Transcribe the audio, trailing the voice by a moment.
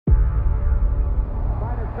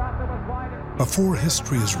Before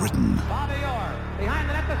history is written,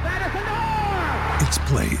 it's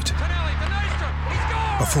played.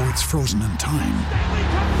 Before it's frozen in time,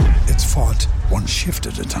 it's fought one shift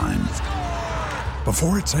at a time.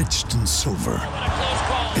 Before it's etched in silver,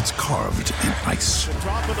 it's carved in ice.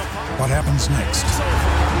 What happens next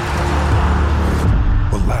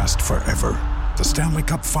will last forever. The Stanley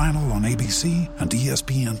Cup Final on ABC and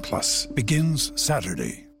ESPN Plus begins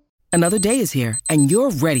Saturday. Another day is here, and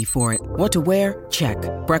you're ready for it. What to wear? Check.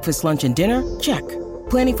 Breakfast, lunch, and dinner? Check.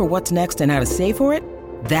 Planning for what's next and how to save for it?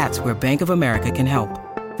 That's where Bank of America can help.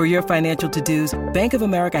 For your financial to-dos, Bank of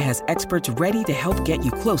America has experts ready to help get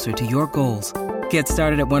you closer to your goals. Get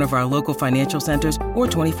started at one of our local financial centers or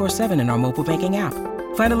 24/7 in our mobile banking app.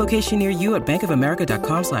 Find a location near you at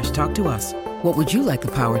bankofamerica.com/talktous. What would you like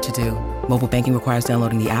the power to do? Mobile banking requires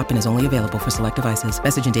downloading the app and is only available for select devices.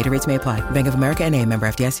 Message and data rates may apply. Bank of America NA, member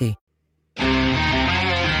FDIC.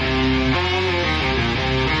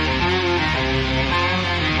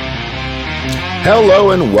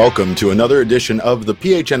 Hello and welcome to another edition of the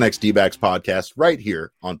PHNX D-backs podcast right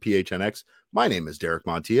here on PHNX. My name is Derek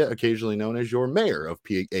Montilla, occasionally known as your mayor of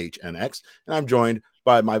PHNX, and I'm joined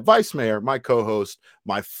by my vice mayor, my co-host,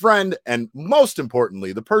 my friend, and most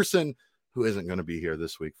importantly, the person who isn't going to be here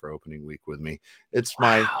this week for opening week with me. It's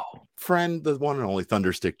my friend, the one and only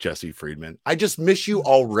Thunderstick, Jesse Friedman. I just miss you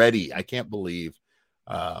already. I can't believe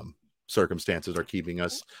circumstances are keeping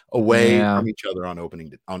us away from each other on opening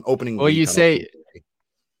well, week.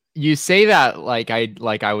 You say that like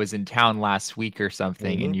I was in town last week or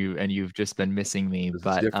something, Mm-hmm. and you've just been missing me.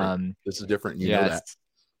 This is different. You know that.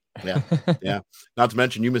 Yeah. Not to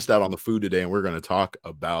mention you missed out on the food today, and we're going to talk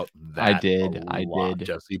about that. I did,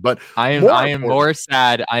 Jesse. But I am more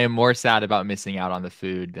sad. I am more sad about missing out on the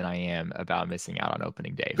food than I am about missing out on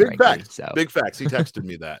opening day. Big facts. He texted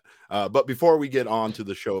me that. But before we get on to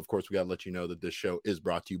the show, of course, we got to let you know that this show is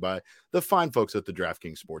brought to you by the fine folks at the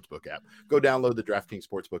DraftKings Sportsbook app. Go download the DraftKings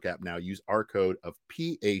Sportsbook app now. Use our code of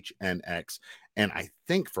PHNX, and I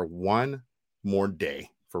think for one more day,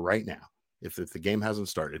 for right now, if the game hasn't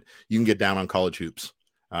started, you can get down on college hoops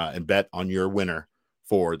and bet on your winner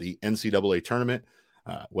for the NCAA tournament,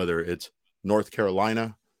 whether it's North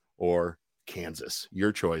Carolina or Kansas,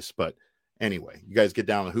 your choice. But anyway, you guys get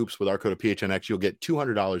down the hoops with our code of PHNX. You'll get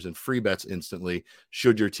 $200 in free bets instantly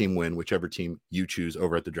should your team win, whichever team you choose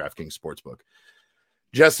over at the DraftKings Sportsbook.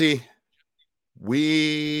 Jesse,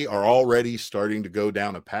 we are already starting to go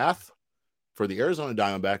down a path for the Arizona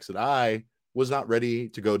Diamondbacks that I was not ready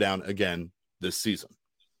to go down again this season.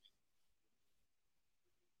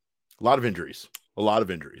 A lot of injuries.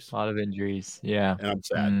 Yeah. And I'm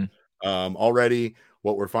sad. Already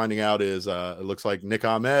what we're finding out is it looks like Nick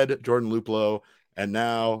Ahmed, Jordan Luplow, and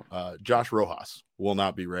now Josh Rojas will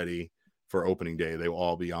not be ready for opening day. They will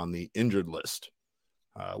all be on the injured list.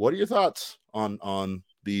 What are your thoughts on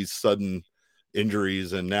these sudden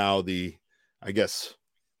injuries and now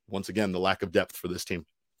once again, the lack of depth for this team?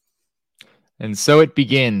 And so it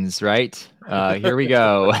begins, right? Here we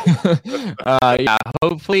go.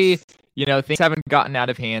 Hopefully, things haven't gotten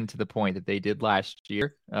out of hand to the point that they did last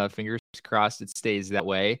year. Fingers crossed it stays that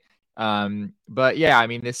way. But yeah, I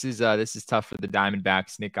mean, this is tough for the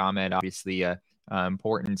Diamondbacks. Nick Ahmed, obviously a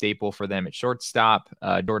important staple for them at shortstop.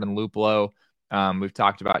 Jordan Luplow, we've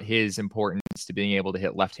talked about his importance to being able to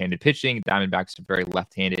hit left-handed pitching. Diamondbacks are very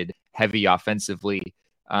left-handed heavy offensively.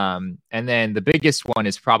 And then the biggest one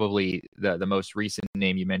is probably the most recent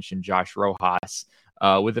name you mentioned, Josh Rojas,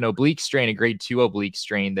 with an oblique strain, a grade 2 oblique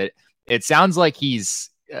strain that it sounds like he's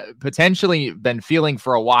potentially been feeling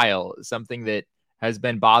for a while, something that has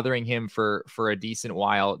been bothering him for a decent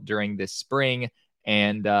while during this spring.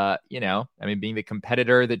 And, being the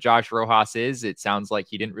competitor that Josh Rojas is, it sounds like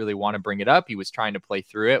he didn't really want to bring it up. He was trying to play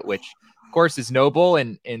through it, which of course is noble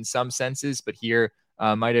in some senses, but here,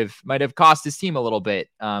 might have cost his team a little bit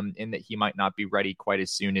in that he might not be ready quite as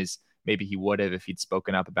soon as maybe he would have if he'd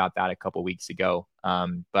spoken up about that a couple weeks ago.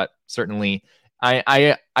 But certainly,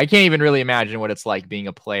 I can't even really imagine what it's like being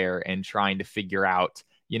a player and trying to figure out,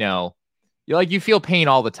 you feel pain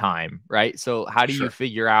all the time, right? So how do you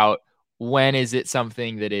figure out when is it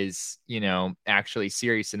something that is, actually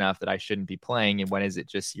serious enough that I shouldn't be playing, and when is it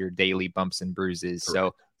just your daily bumps and bruises? Correct.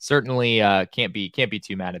 So certainly can't be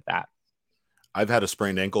too mad at that. I've had a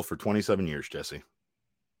sprained ankle for 27 years, Jesse.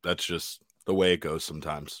 That's just the way it goes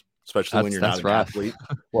sometimes, especially when you're not an athlete.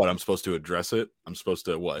 What, I'm supposed to address it? I'm supposed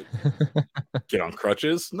to what? Get on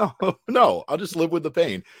crutches? No, I'll just live with the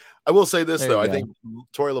pain. I will say this, though. I think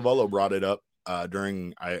Torey Lovullo brought it up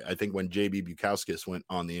during, I think, when JB Bukauskas went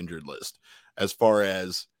on the injured list, as far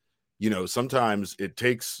as, sometimes it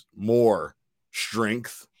takes more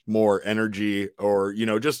strength, more energy, or,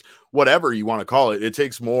 just whatever you want to call it. It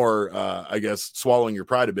takes more, I guess, swallowing your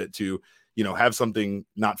pride a bit to, have something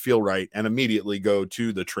not feel right and immediately go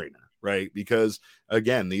to the trainer, right? Because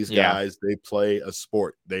again, these guys, they play a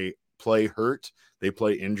sport, they play hurt, they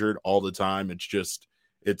play injured all the time. It's just,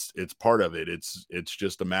 it's part of it. It's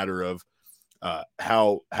just a matter of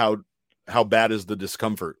how bad is the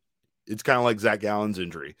discomfort. It's kind of like Zach Gallen's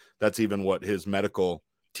injury. That's even what his medical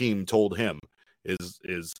team told him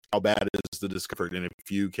is how bad is the discomfort. And if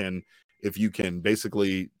you can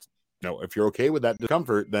basically, if you're okay with that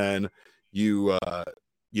discomfort, then you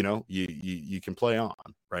can play on,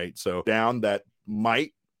 right? So down, that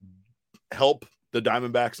might help the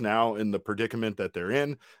Diamondbacks now in the predicament that they're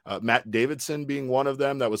in. Matt Davidson being one of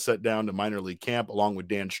them that was set down to minor league camp, along with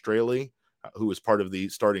Dan Straley, who was part of the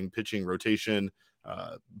starting pitching rotation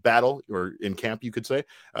battle, or in camp, you could say.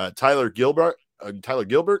 Tyler Gilbert,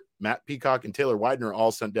 Matt Peacock, and Taylor Widener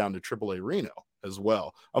all sent down to AAA Reno as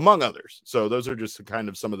well, among others. So those are just kind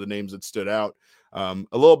of some of the names that stood out. A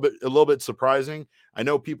little bit surprising. I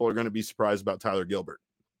know people are going to be surprised about Tyler Gilbert.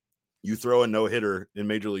 You throw a no-hitter in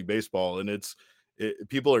Major League Baseball, and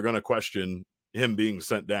people are going to question him being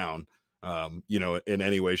sent down, in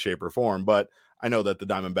any way, shape, or form. But I know that the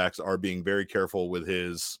Diamondbacks are being very careful with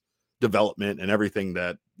his development and everything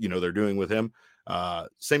that, they're doing with him.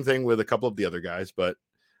 Same thing with a couple of the other guys, but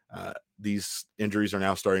these injuries are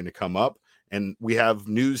now starting to come up. And we have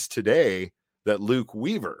news today that Luke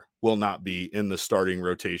Weaver will not be in the starting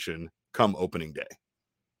rotation come opening day.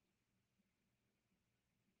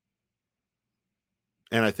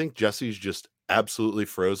 And I think Jesse's just absolutely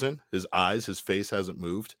frozen. His face hasn't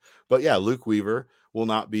moved. But yeah, Luke Weaver will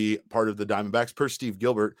not be part of the Diamondbacks. Per Steve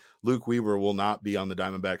Gilbert, Luke Weaver will not be on the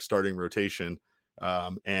Diamondbacks starting rotation.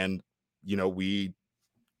 And, we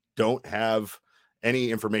don't have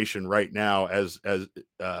any information right now as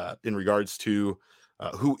in regards to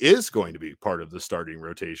who is going to be part of the starting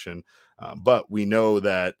rotation. But we know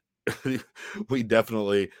that we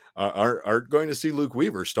definitely are going to see Luke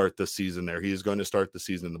Weaver start this season there. He is going to start the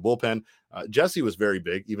season in the bullpen. Jesse was very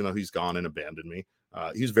big, even though he's gone and abandoned me.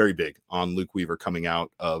 He's very big on Luke Weaver coming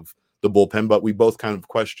out of the bullpen, but we both kind of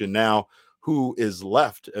question now who is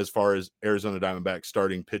left as far as Arizona Diamondbacks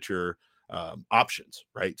starting pitcher options,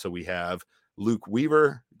 right? So we have Luke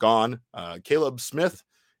Weaver gone. Caleb Smith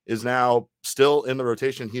is now still in the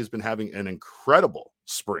rotation. He's been having an incredible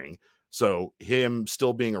spring. So him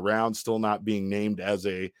still being around, still not being named as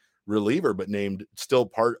a reliever, but named still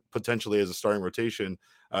part potentially as a starting rotation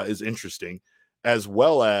is interesting, as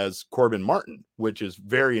well as Corbin Martin, which is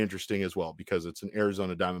very interesting as well, because it's an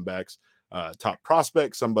Arizona Diamondbacks top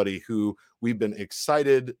prospect, somebody who we've been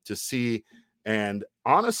excited to see. And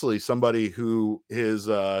honestly, somebody who his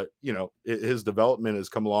development has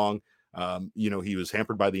come along. He was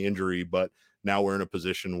hampered by the injury, but now we're in a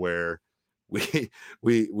position where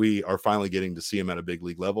we are finally getting to see him at a big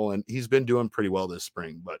league level, and he's been doing pretty well this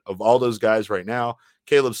spring. But of all those guys right now,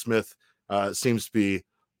 Caleb Smith seems to be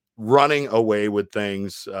running away with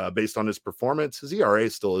things based on his performance. His ERA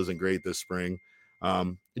still isn't great this spring.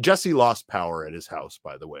 Jesse lost power at his house,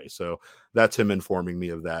 by the way, so that's him informing me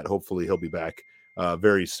of that. Hopefully he'll be back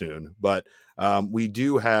very soon. But we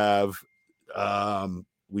do have a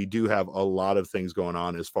lot of things going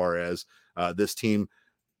on as far as this team.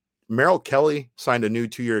 Merrill Kelly signed a new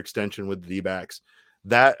 2-year extension with the D-backs,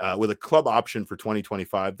 that with a club option for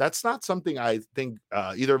 2025. That's not something I think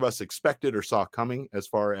either of us expected or saw coming as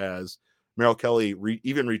far as Merrill Kelly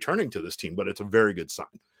even returning to this team, but it's a very good sign.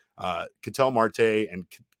 Ketel Marte and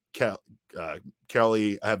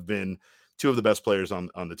Kelly have been two of the best players on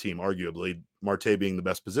the team, arguably. Marte being the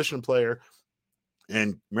best position player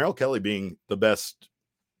and Merrill Kelly being the best,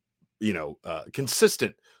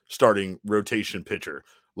 consistent starting rotation pitcher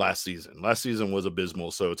last season. Last season was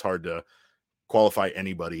abysmal, so it's hard to qualify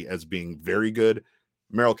anybody as being very good.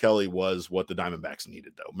 Merrill Kelly was what the Diamondbacks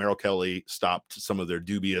needed, though. Merrill Kelly stopped some of their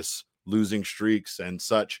dubious losing streaks and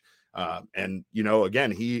such. And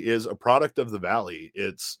again, he is a product of the Valley.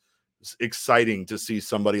 It's exciting to see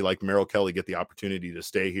somebody like Merrill Kelly get the opportunity to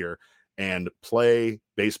stay here and play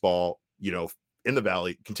baseball, in the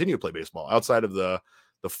Valley, continue to play baseball outside of the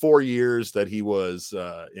 4 years that he was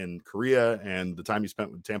in Korea and the time he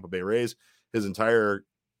spent with Tampa Bay Rays. His entire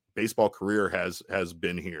baseball career has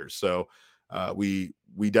been here. So we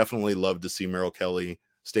definitely love to see Merrill Kelly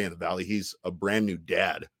stay in the Valley. He's a brand new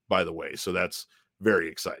dad, by the way, so that's very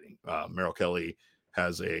exciting. Merrill Kelly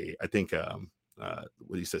has I think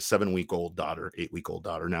 7-week-old daughter, 8-week-old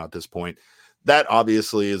daughter now at this point. That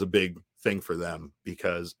obviously is a big thing for them,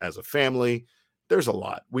 because as a family, there's a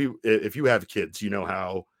lot. If you have kids, you know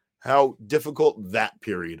how difficult that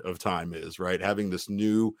period of time is, right? Having this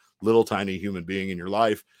new little tiny human being in your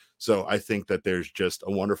life. So I think that there's just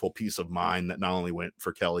a wonderful peace of mind that not only went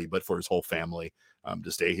for Kelly, but for his whole family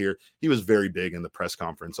to stay here. He was very big in the press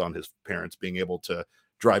conference on his parents being able to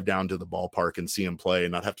drive down to the ballpark and see him play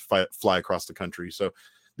and not have to fly across the country. So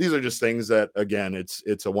these are just things that, again,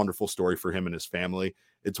 it's a wonderful story for him and his family.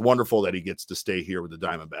 It's wonderful that he gets to stay here with the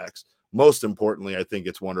Diamondbacks. Most importantly, I think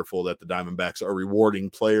it's wonderful that the Diamondbacks are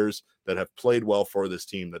rewarding players that have played well for this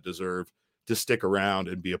team that deserve to stick around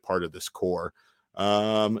and be a part of this core.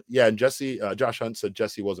 And Josh Hunt said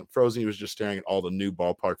Jesse wasn't frozen. He was just staring at all the new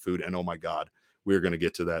ballpark food. And oh my God, we're going to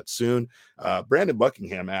get to that soon. Brandon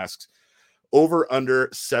Buckingham asks, over under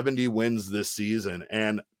 70 wins this season.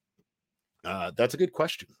 And that's a good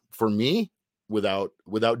question. For me, without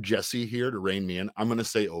Jesse here to rein me in, I'm going to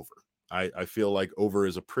say over. I feel like over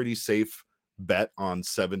is a pretty safe bet on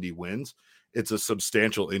 70 wins. It's a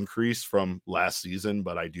substantial increase from last season,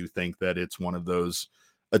 but I do think that it's one of those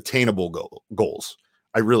attainable goals.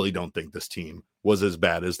 I really don't think this team was as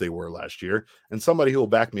bad as they were last year. And somebody who will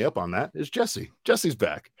back me up on that is Jesse. Jesse's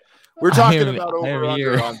back. We're talking about over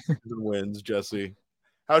under on season wins, Jesse.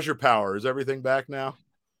 How's your power? Is everything back now?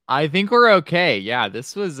 I think we're okay. Yeah,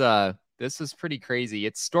 this was pretty crazy.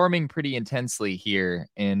 It's storming pretty intensely here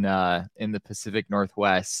in the Pacific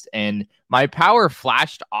Northwest, and my power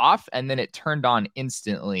flashed off and then it turned on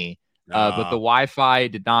instantly. But the Wi-Fi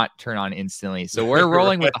did not turn on instantly. So we're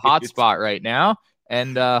rolling with the hotspot right now,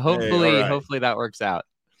 and hopefully that works out.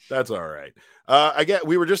 That's all right.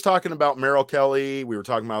 We were just talking about Merrill Kelly. We were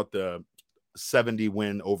talking about the 70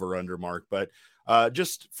 win over under mark, but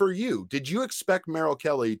just for you, did you expect Merrill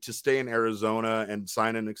Kelly to stay in Arizona and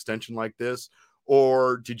sign an extension like this?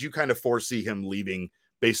 Or did you kind of foresee him leaving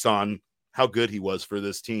based on how good he was for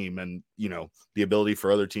this team and, the ability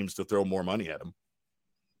for other teams to throw more money at him?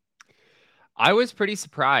 I was pretty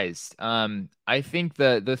surprised. I think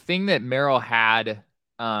the thing that Merrill had,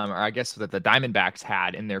 or I guess that the Diamondbacks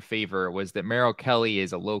had in their favor, was that Merrill Kelly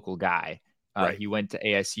is a local guy. Right. He went to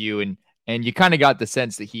ASU, and you kind of got the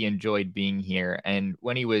sense that he enjoyed being here. And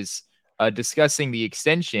when he was discussing the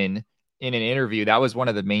extension in an interview, that was one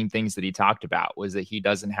of the main things that he talked about, was that he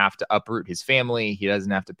doesn't have to uproot his family. He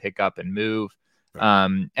doesn't have to pick up and move.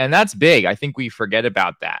 Right. And that's big. I think we forget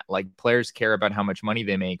about that. Like, players care about how much money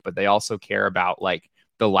they make, but they also care about like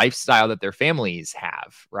the lifestyle that their families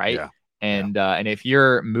have. Right. Yeah. And if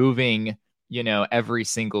you're moving, every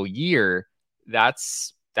single year,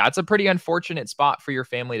 that's a pretty unfortunate spot for your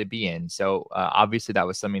family to be in. So obviously that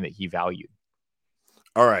was something that he valued.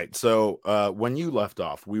 All right. So when you left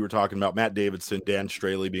off, we were talking about Matt Davidson, Dan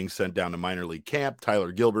Straley being sent down to minor league camp,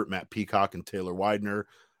 Tyler Gilbert, Matt Peacock, and Taylor Widener,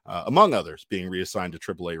 among others, being reassigned to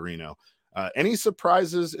AAA Reno. Any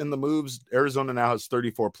surprises in the moves? Arizona now has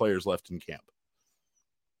 34 players left in camp.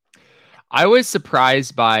 I was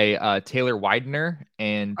surprised by Taylor Widener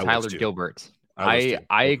and Tyler Gilbert. I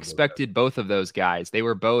expected both of those guys. They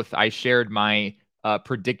were both, I shared my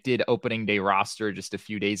predicted opening day roster just a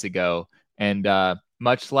few days ago. And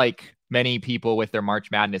much like many people with their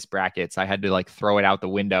March Madness brackets, I had to like throw it out the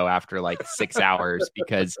window after like 6 hours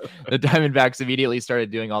because the Diamondbacks immediately started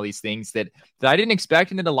doing all these things that I didn't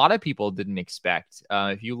expect and that a lot of people didn't expect.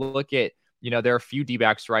 If you look at, there are a few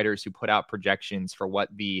D-backs writers who put out projections for what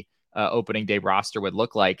the opening day roster would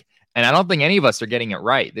look like. And I don't think any of us are getting it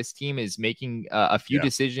right. This team is making a few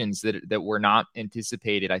decisions that were not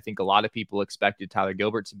anticipated. I think a lot of people expected Tyler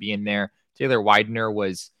Gilbert to be in there. Taylor Widener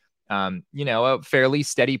was, a fairly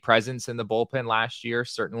steady presence in the bullpen last year.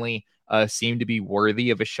 Certainly seemed to be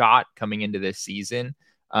worthy of a shot coming into this season.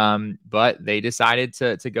 But they decided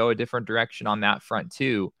to go a different direction on that front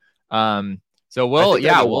too. So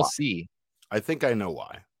we'll see. I think I know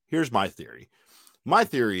why. Here's my theory. My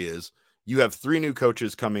theory is you have 3 new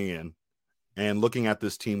coaches coming in and looking at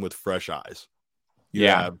this team with fresh eyes. You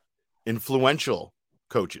have influential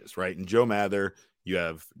coaches, right? And Joe Mather, you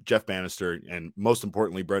have Jeff Bannister, and most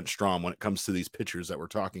importantly, Brent Strom when it comes to these pitchers that we're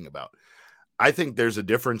talking about. I think there's a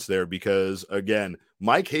difference there because, again,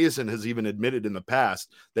 Mike Hazen has even admitted in the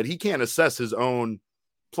past that he can't assess his own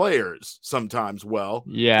players sometimes well.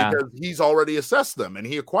 Yeah. Because he's already assessed them and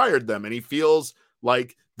he acquired them and he feels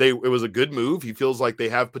like it was a good move. He feels like they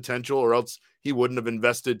have potential or else he wouldn't have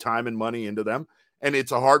invested time and money into them. And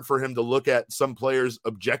it's hard for him to look at some players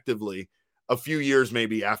objectively a few years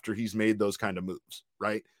maybe after he's made those kind of moves,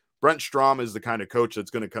 right? Brent Strom is the kind of coach that's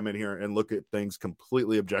going to come in here and look at things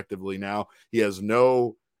completely objectively now. He has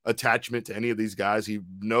no attachment to any of these guys. He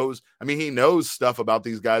knows stuff about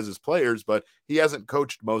these guys as players, but he hasn't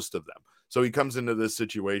coached most of them. So he comes into this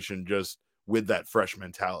situation just with that fresh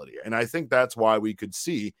mentality. And I think that's why we could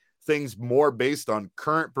see things more based on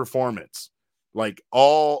current performance. Like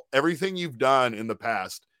everything you've done in the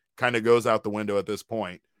past kind of goes out the window at this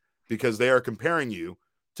point, because they are comparing you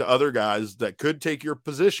to other guys that could take your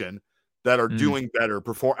position that are doing better,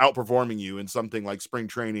 outperforming you in something like spring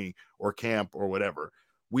training or camp or whatever.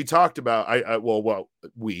 We talked about,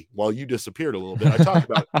 while you disappeared a little bit, I talked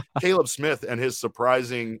about Caleb Smith and his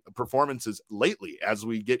surprising performances lately as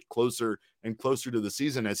we get closer and closer to the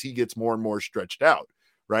season, as he gets more and more stretched out,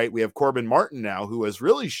 right? We have Corbin Martin now, who has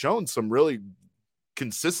really shown some really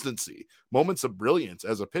consistency, moments of brilliance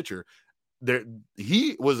as a pitcher.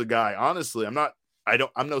 He was a guy, honestly, I'm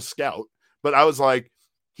no scout, but I was like,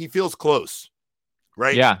 he feels close,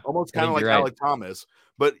 right? Yeah. Almost kind of like Alec Thomas,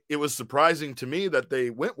 but it was surprising to me that they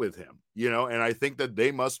went with him, and I think that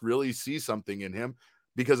they must really see something in him,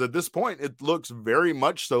 because at this point it looks very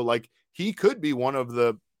much so like he could be one of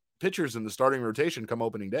the pitchers in the starting rotation come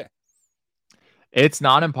opening day. It's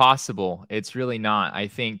not impossible. It's really not. I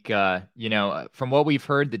think, from what we've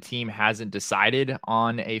heard, the team hasn't decided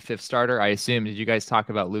on a fifth starter. I assume, did you guys talk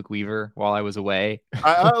about Luke Weaver while I was away?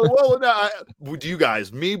 Would you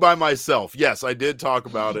guys, me by myself? Yes, I did talk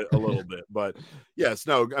about it a little bit, but yes,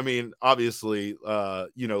 no, I mean, obviously,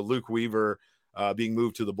 Luke Weaver being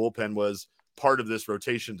moved to the bullpen was part of this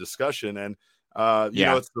rotation discussion. And,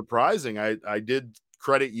 it's surprising. I did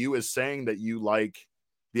credit you as saying that you like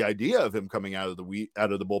the idea of him coming out of the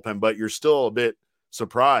bullpen, but you're still a bit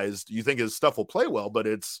surprised. You think his stuff will play well, but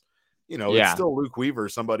it's still Luke Weaver,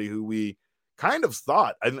 somebody who we kind of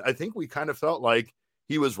thought, I think we kind of felt like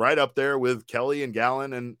he was right up there with Kelly and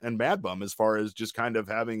Gallen and Mad Bum as far as just kind of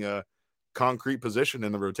having a concrete position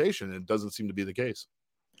in the rotation. It doesn't seem to be the case.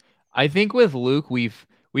 I think with Luke, we've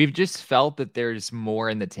just felt that there's more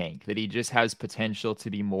in the tank, that he just has potential to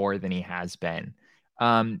be more than he has been.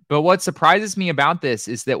 But what surprises me about this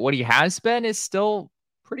is that what he has been is still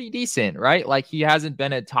pretty decent, right? Like, he hasn't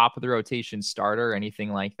been a top of the rotation starter or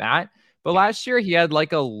anything like that. But last year he had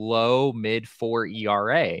like a low mid 4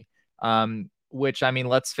 ERA, which, I mean,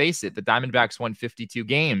 let's face it, the Diamondbacks won 52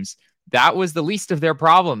 games. That was the least of their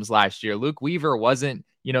problems last year. Luke Weaver wasn't,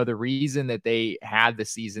 the reason that they had the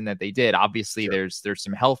season that they did. Obviously, sure, there's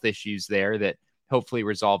some health issues there that hopefully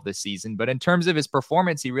resolve this season. But in terms of his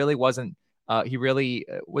performance, he really wasn't. He really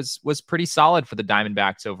was pretty solid for the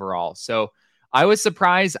Diamondbacks overall. So I was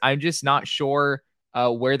surprised. I'm just not sure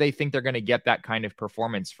where they think they're going to get that kind of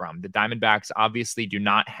performance from. The Diamondbacks obviously do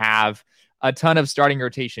not have a ton of starting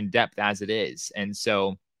rotation depth as it is. And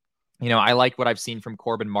so, I like what I've seen from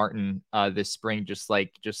Corbin Martin this spring, just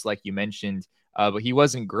like you mentioned, but he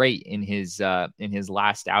wasn't great in his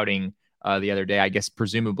last outing the other day. I guess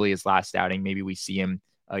presumably his last outing. Maybe we see him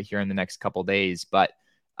here in the next couple days, but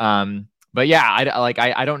yeah,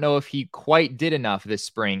 I don't know if he quite did enough this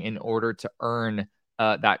spring in order to earn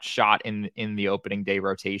that shot in the opening day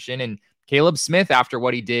rotation. And Caleb Smith, after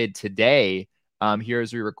what he did today, here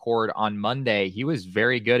as we record on Monday, he was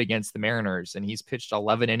very good against the Mariners, and he's pitched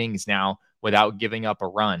 11 innings now without giving up a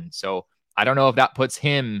run. So I don't know if that puts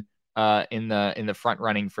him in the front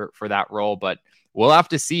running for that role, but we'll have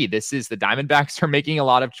to see. The Diamondbacks are making a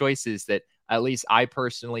lot of choices that at least I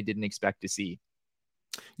personally didn't expect to see.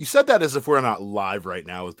 You said that as if we're not live right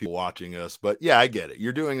now with people watching us, but yeah, I get it.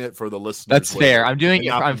 You're doing it for the listeners. That's fair. I'm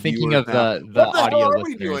thinking of the audio. What are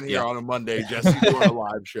we doing here on a Monday, Jesse, doing a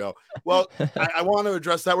live show? Well, I want to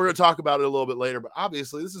address that. We're going to talk about it a little bit later, but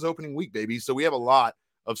obviously this is opening week, baby. So we have a lot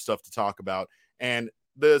of stuff to talk about, and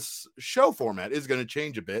this show format is going to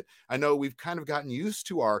change a bit. I know we've kind of gotten used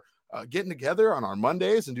to our getting together on our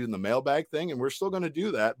Mondays and doing the mailbag thing, and we're still going to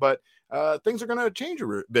do that, but things are going to change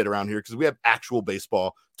a bit around here because we have actual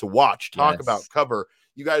baseball to watch, talk about, cover.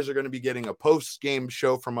 You guys are going to be getting a post-game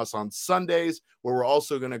show from us on Sundays, where we're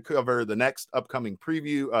also going to cover the next upcoming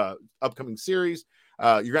preview, upcoming series.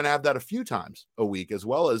 You're going to have that a few times a week, as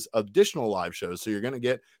well as additional live shows. So you're going to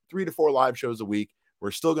get 3 to 4 live shows a week.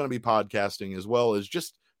 We're still going to be podcasting, as well as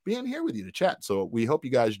just being here with you to chat. So we hope you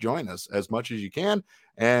guys join us as much as you can,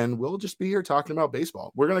 and we'll just be here talking about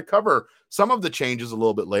baseball. We're going to cover some of the changes a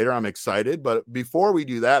little bit later. I'm excited, but before we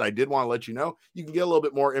do that, I did want to let you know you can get a little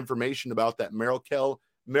bit more information about that Merrill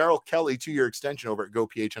Kelly 2-year extension over at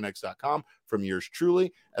gophnx.com from yours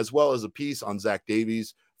truly, as well as a piece on Zach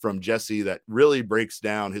Davies from Jesse that really breaks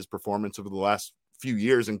down his performance over the last few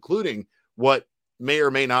years, including what may or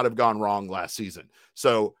may not have gone wrong last season.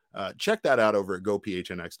 So check that out over at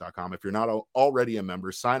gophnx.com. If you're not already a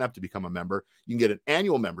member, sign up to become a member. You can get an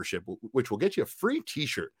annual membership, which will get you a free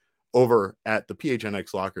t-shirt over at the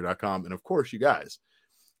phnxlocker.com. And of course, you guys,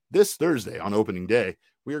 this Thursday on opening day,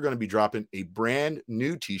 we are going to be dropping a brand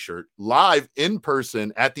new t-shirt live in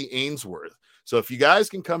person at the Ainsworth. So if you guys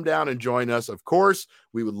can come down and join us, of course,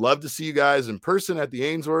 we would love to see you guys in person at the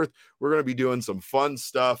Ainsworth. We're going to be doing some fun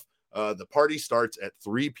stuff. The party starts at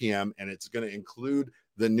 3 p.m. and it's going to include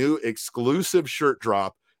the new exclusive shirt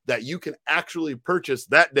drop that you can actually purchase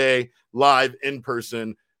that day live in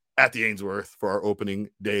person at the Ainsworth for our opening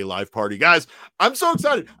day live party. Guys, I'm so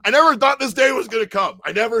excited. I never thought this day was going to come.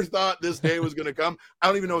 I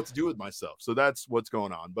don't even know what to do with myself. So that's what's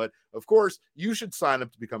going on. But of course, you should sign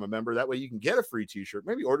up to become a member. That way you can get a free t-shirt,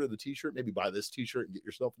 maybe order the t-shirt, maybe buy this t-shirt and get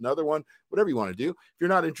yourself another one, whatever you want to do. If you're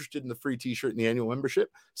not interested in the free t-shirt and the annual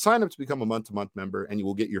membership, sign up to become a month-to-month member and you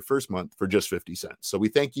will get your first month for just 50 cents. So we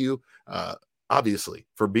thank you, obviously,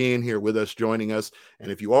 for being here with us, joining us.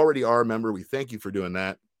 And if you already are a member, we thank you for doing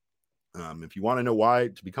that. If you want to know why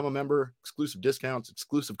to become a member, exclusive discounts,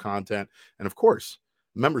 exclusive content, and of course,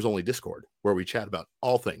 members only Discord, where we chat about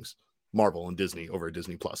all things Marvel and Disney over at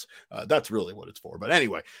Disney Plus. That's really what it's for. But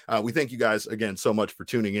anyway, we thank you guys again so much for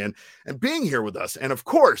tuning in and being here with us. And of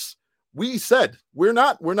course, we said we're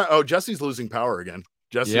not. Oh, Jesse's losing power again.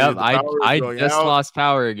 Jesse, yep, I just lost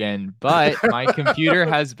power again, but my computer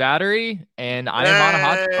has battery and I am on a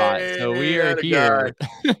hotspot, so we are here.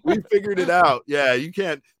 We figured it out. Yeah, you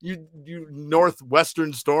can't. You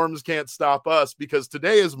northwestern storms can't stop us because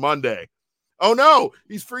today is Monday. Oh no,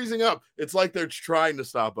 he's freezing up. It's like they're trying to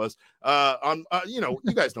stop us. You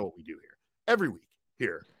guys know what we do here every week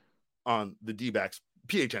here on the D-backs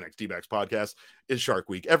PHNX D-backs podcast is Shark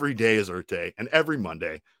Week. Every day is Earth Day, and every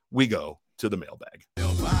Monday we go to the mailbag.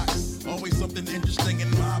 Always something interesting in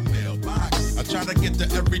my mailbox. I try to get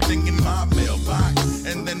to everything in my mailbox,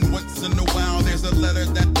 and then once in a while there's a letter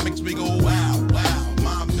that makes me go wow, wow.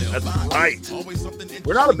 My mailbox. That's right. Always something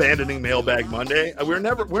we're not abandoning Mailbag Monday. We're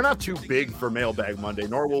not too big for Mailbag Monday,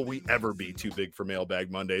 nor will we ever be too big for Mailbag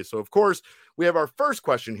Monday. So of course we have our first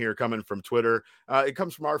question here coming from Twitter. It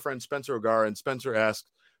comes from our friend Spencer O'Gara, and Spencer asks,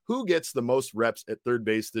 who gets the most reps at third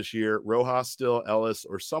base this year? Rojas, Still, Ellis,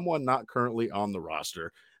 or someone not currently on the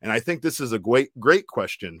roster? And I think this is a great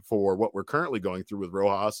question for what we're currently going through with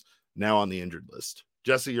Rojas now on the injured list.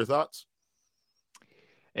 Jesse, your thoughts?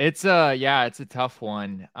 It's a tough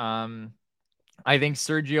one. I think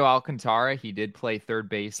Sergio Alcantara, he did play third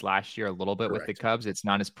base last year a little bit with the Cubs. It's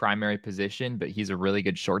not his primary position, but he's a really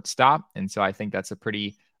good shortstop. And so I think that's a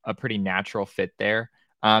pretty natural fit there.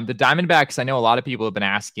 The Diamondbacks, I know a lot of people have been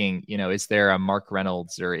asking, is there a Mark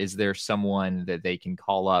Reynolds or is there someone that they can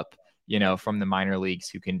call up, from the minor leagues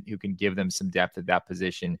who can give them some depth at that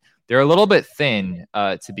position? They're a little bit thin,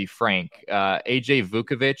 to be frank. AJ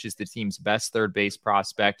Vukovic is the team's best third base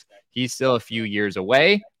prospect. He's still a few years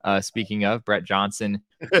away. Speaking of, Brett Johnson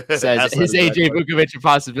says, is AJ Vukovic a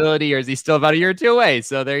possibility or is he still about a year or two away?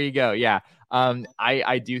 So there you go. Yeah.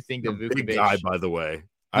 I do think that Vukovic, big guy, by the way.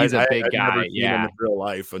 He's a big guy. Never seen him in real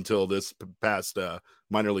life until this past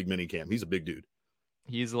minor league minicamp. He's a big dude.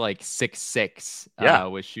 He's like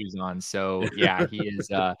 6'6", with shoes on. So yeah, he is.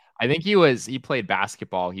 I think he played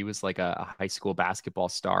basketball. He was like a high school basketball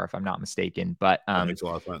star, if I'm not mistaken. But that makes a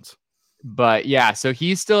lot of sense. But yeah, so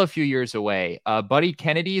he's still a few years away. Buddy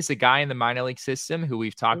Kennedy is a guy in the minor league system who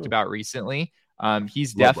we've talked about recently.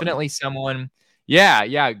 He's definitely someone.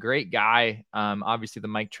 Yeah, great guy. Obviously the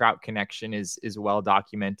Mike Trout connection is well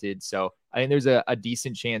documented. So I think there's a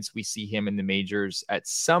decent chance we see him in the majors at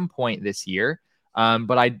some point this year.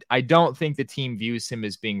 But I don't think the team views him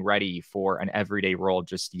as being ready for an everyday role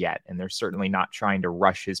just yet. And they're certainly not trying to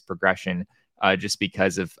rush his progression just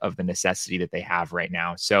because of the necessity that they have right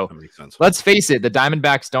now. So let's face it, the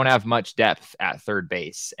Diamondbacks don't have much depth at third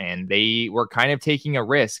base, and they were kind of taking a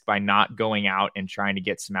risk by not going out and trying to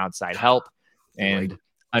get some outside help. And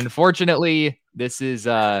unfortunately, this is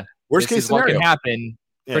worst case scenario. What can happen.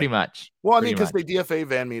 Yeah. Pretty much. Well, I mean, because they DFA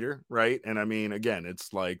Van Meter, right? And I mean, again,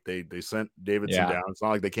 it's like they sent Davidson down. It's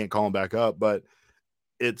not like they can't call him back up, but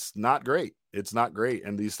it's not great. It's not great.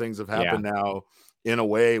 And these things have happened now in a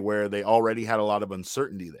way where they already had a lot of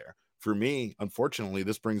uncertainty there. For me, unfortunately,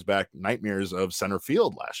 this brings back nightmares of center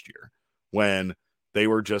field last year when they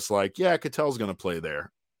were just like, yeah, Ketel's going to play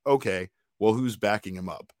there. Okay, well, who's backing him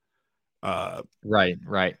up? Right.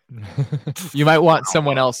 You might want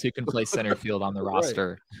someone else who can play center field on the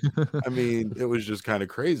roster. I mean, it was just kind of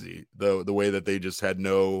crazy the way that they just had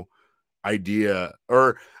no idea,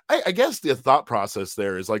 or I guess the thought process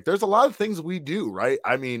there is like, there's a lot of things we do, right?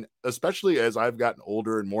 I mean, especially as I've gotten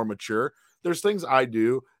older and more mature, there's things I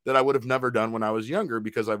do that I would have never done when I was younger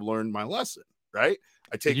because I've learned my lesson, right?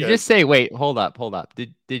 Did you just say, wait, hold up.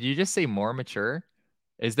 Did you just say more mature?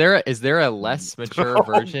 Is there a less mature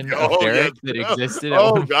version of Derek that existed?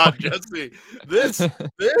 Oh God, Jesse, this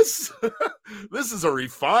this is a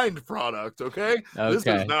refined product. Okay, this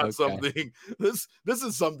is not something. This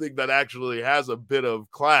is something that actually has a bit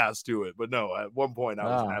of class to it. But no, at one point I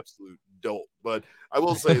was an absolute dolt. But I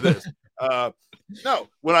will say this: no,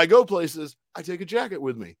 when I go places, I take a jacket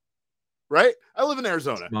with me. Right? I live in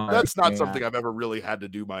Arizona. That's not something I've ever really had to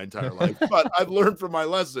do my entire life, but I've learned from my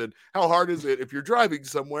lesson. How hard is it if you're driving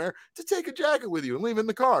somewhere to take a jacket with you and leave it in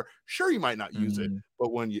the car? Sure, you might not use it,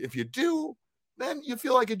 but if you do, then you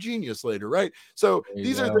feel like a genius later, right? So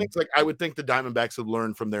these are things like I would think the Diamondbacks have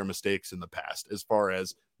learned from their mistakes in the past, as far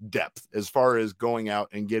as depth, as far as going out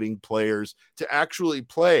and getting players to actually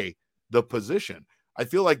play the position. I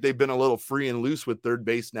feel like they've been a little free and loose with third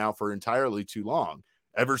base now for entirely too long.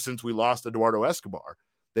 Ever since we lost Eduardo Escobar,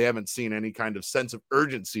 they haven't seen any kind of sense of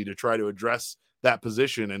urgency to try to address that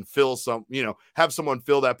position and fill have someone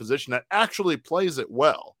fill that position that actually plays it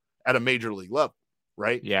well at a major league level,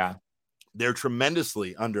 right? Yeah. They're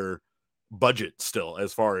tremendously under budget still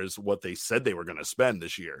as far as what they said they were going to spend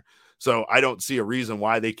this year. So I don't see a reason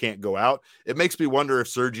why they can't go out. It makes me wonder if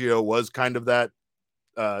Sergio was kind of that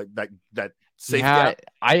safety net.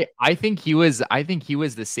 I think he was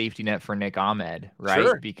the safety net for Nick Ahmed, right?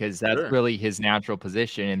 Sure, because that's really his natural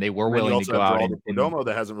position, and they were and willing to go out and Perdomo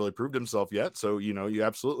that hasn't really proved himself yet. So you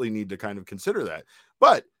absolutely need to kind of consider that.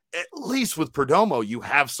 But at least with Perdomo, you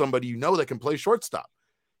have somebody that can play shortstop.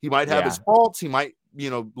 He might have his faults. He might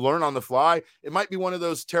learn on the fly. It might be one of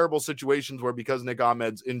those terrible situations where because Nick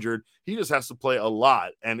Ahmed's injured, he just has to play a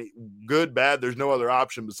lot, and good, bad, there's no other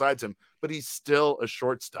option besides him. But he's still a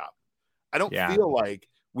shortstop. I don't feel like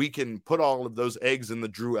we can put all of those eggs in the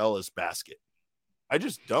Drew Ellis basket. I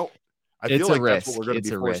just don't. I feel like that's what we're going to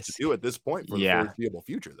be forced to do at this point for the foreseeable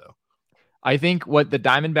future, though. I think what the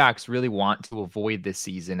Diamondbacks really want to avoid this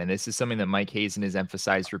season, and this is something that Mike Hazen has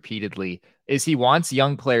emphasized repeatedly, is he wants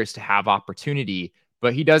young players to have opportunity,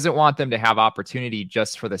 but he doesn't want them to have opportunity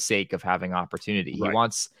just for the sake of having opportunity.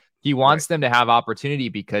 Right. He wants them to have opportunity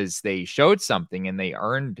because they showed something and they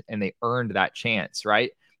earned that chance,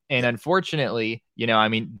 right? And unfortunately,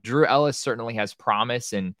 Drew Ellis certainly has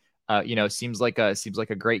promise and, seems like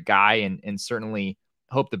a great guy and certainly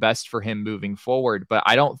hope the best for him moving forward. But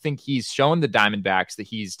I don't think he's shown the Diamondbacks that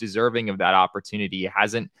he's deserving of that opportunity. He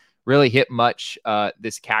hasn't really hit much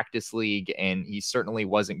this Cactus League, and he certainly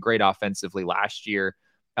wasn't great offensively last year.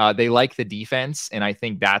 They like the defense, and I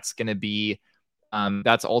think that's going to be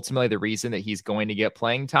that's ultimately the reason that he's going to get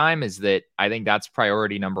playing time. Is that I think that's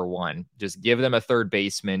priority number one. Just give them a third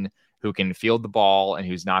baseman who can field the ball and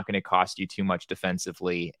who's not going to cost you too much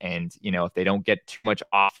defensively. And, if they don't get too much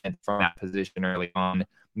offense from that position early on,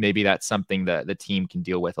 maybe that's something that the team can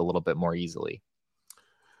deal with a little bit more easily.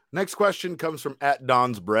 Next question comes from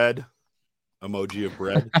 @DonsBread, emoji of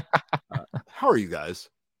bread. How are you guys?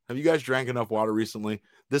 Have you guys drank enough water recently?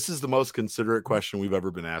 This is the most considerate question we've ever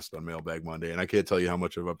been asked on Mailbag Monday, and I can't tell you how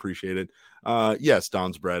much I've appreciated. Yes,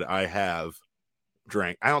 Don's Bread, I have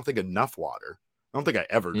drank. I don't think enough water. I don't think I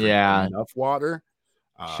ever drank enough water,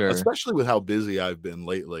 especially with how busy I've been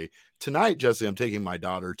lately. Tonight, Jesse, I'm taking my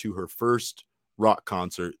daughter to her first rock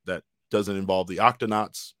concert that doesn't involve the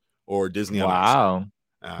Octonauts or Disney. Wow.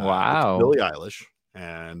 Wow. Billie Eilish.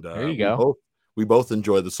 And there you go. We both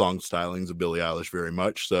enjoy the song stylings of Billie Eilish very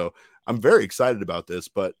much. So I'm very excited about this.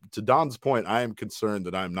 But to Don's point, I am concerned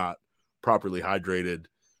that I'm not properly hydrated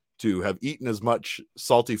to have eaten as much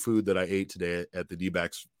salty food that I ate today at the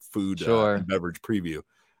D-backs food and beverage preview,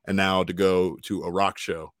 and now to go to a rock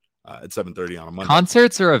show at 7:30 on a Monday.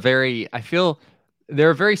 Concerts are I feel they're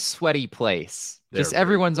a very sweaty place.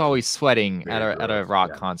 Everyone's always sweating at a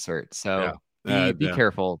rock concert. So be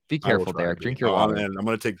careful. Be careful, Derek. Drink your water. And I'm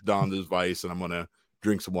going to take Don's advice, and I'm going to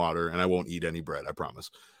drink some water, and I won't eat any bread. I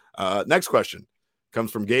promise. Next question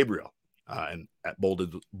comes from Gabriel. And at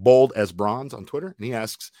bold as bronze on Twitter. And he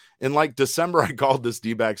asks, in December, I called this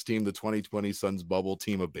D-backs team the 2020 Suns bubble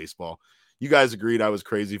team of baseball. You guys agreed I was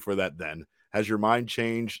crazy for that then. Has your mind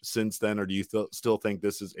changed since then, or do you still think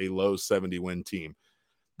this is a low 70 win team?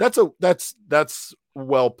 That's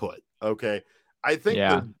well put. Okay. I think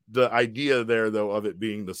the idea there, though, of it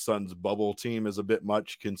being the Suns bubble team is a bit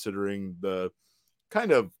much, considering the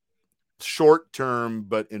kind of short-term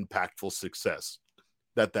but impactful success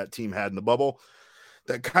that team had in the bubble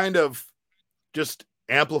that kind of just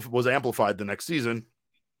was amplified the next season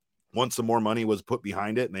once some more money was put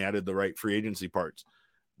behind it and they added the right free agency parts.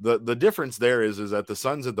 The difference there is that the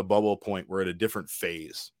Suns at the bubble point were at a different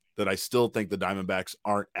phase that I still think the Diamondbacks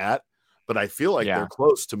aren't at, but I feel like they're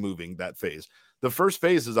close to moving that phase. The first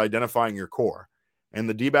phase is identifying your core. And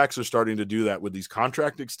the D-backs are starting to do that with these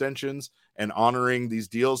contract extensions and honoring these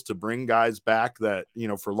deals to bring guys back that,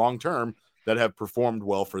 for long term that have performed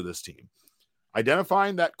well for this team.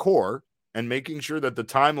 Identifying that core and making sure that the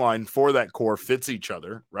timeline for that core fits each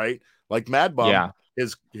other, right? Like Mad Bum,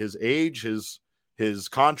 his age, his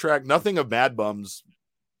contract, nothing of Mad Bum's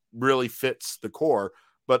really fits the core,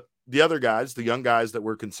 but the other guys, the young guys that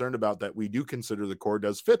we're concerned about that we do consider the core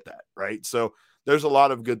does fit that, right? So there's a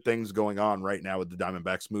lot of good things going on right now with the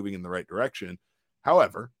Diamondbacks moving in the right direction.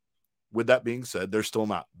 However, with that being said, they're still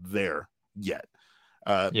not there yet.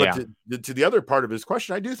 But to the other part of his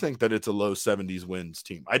question, I do think that it's a low 70s wins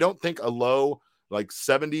team. I don't think a low like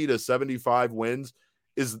 70 to 75 wins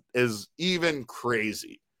is even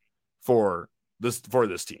crazy for this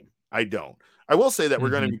team. I don't. I will say that we're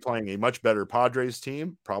going to be playing a much better Padres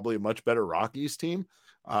team, probably a much better Rockies team.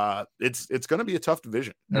 It's going to be a tough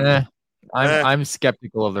division. I'm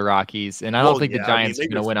skeptical of the Rockies, and I don't think the Giants are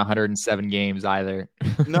going to win 107 games either.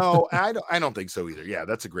 No, I don't think so either. Yeah,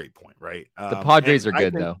 that's a great point, right? The Padres are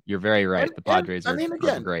good, though. You're very right. The Padres are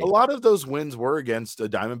great. A lot of those wins were against a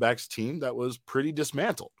Diamondbacks team that was pretty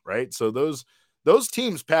dismantled, right? So those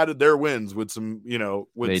teams padded their wins with some,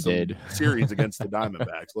 series against the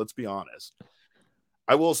Diamondbacks. Let's be honest.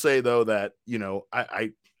 I will say, though, that,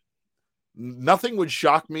 I nothing would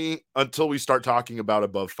shock me until we start talking about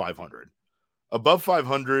above 500. Above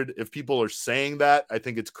 500, if people are saying that, I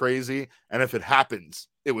think it's crazy. And if it happens,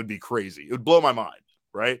 it would be crazy. It would blow my mind,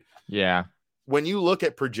 right? Yeah. When you look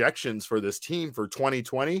at projections for this team for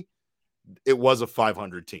 2020, it was a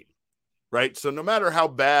 500 team, right? So no matter how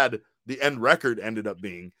bad the end record ended up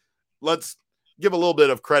being, let's give a little bit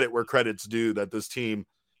of credit where credit's due that this team,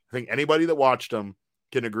 I think anybody that watched them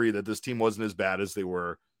can agree that this team wasn't as bad as they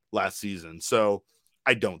were last season. So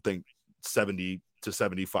I don't think 70 to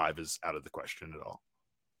 75 is out of the question at all.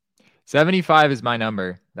 75 is my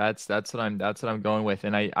number. That's what I'm going with.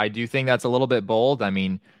 And I do think that's a little bit bold. I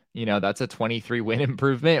mean, that's a 23 win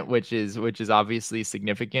improvement, which is obviously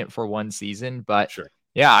significant for one season, but sure.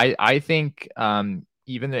 Yeah, I think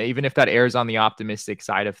even if that errs on the optimistic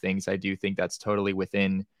side of things, I do think that's totally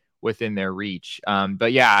within their reach.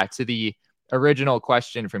 But yeah, to the original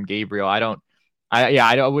question from Gabriel, I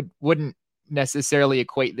wouldn't necessarily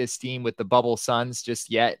equate this team with the bubble Suns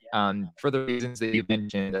just yet. For the reasons that you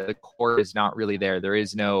mentioned, the core is not really there. There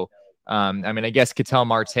is no, I guess Ketel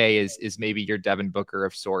Marte is maybe your Devin Booker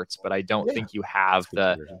of sorts, but I don't think you have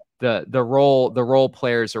the role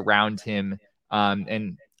players around him.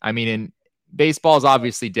 And I mean, in baseball is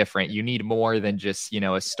obviously different. You need more than just,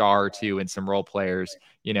 a star or two and some role players.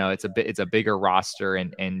 It's a bigger roster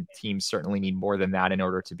and teams certainly need more than that in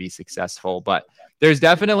order to be successful. But there's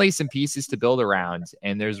definitely some pieces to build around,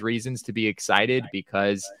 and there's reasons to be excited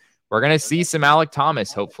because we're going to see some Alek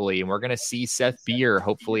Thomas, hopefully, and we're going to see Seth Beer,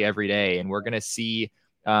 hopefully, every day. And we're going to see,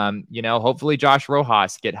 hopefully Josh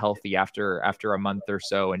Rojas get healthy after a month or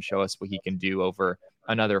so and show us what he can do over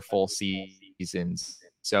another full season.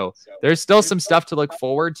 So there's still some stuff to look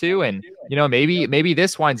forward to. And, maybe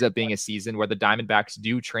this winds up being a season where the Diamondbacks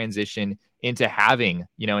do transition into having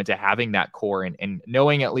that core and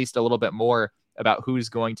knowing at least a little bit more about who's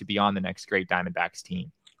going to be on the next great Diamondbacks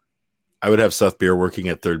team. I would have Seth Beer working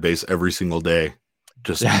at third base every single day,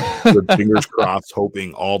 just with fingers crossed,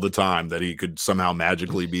 hoping all the time that he could somehow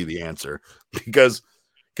magically be the answer. Because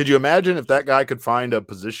could you imagine if that guy could find a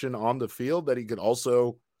position on the field that he could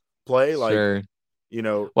also play? Like, sure.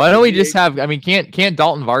 Why don't we just have? Can't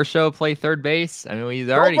Dalton Varsho play third base? he's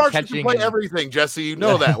already catching. Play everything, Jesse. You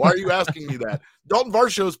know that. Why are you asking me that? Dalton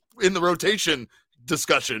Varsho's in the rotation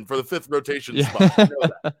discussion for the fifth rotation spot. You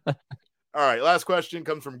know that. All right. Last question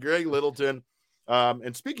comes from Greg Littleton.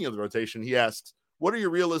 And speaking of the rotation, he asks, "What are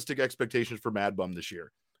your realistic expectations for Mad Bum this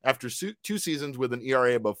year? After 2 seasons with an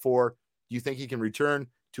ERA above 4, do you think he can return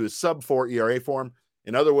to his sub-4 ERA form?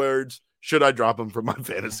 In other words, should I drop him from my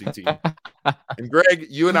fantasy team?" And Greg,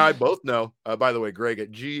 you and I both know, by the way, Greg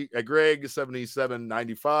at Greg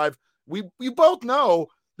 7795, we both know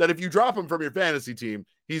that if you drop him from your fantasy team,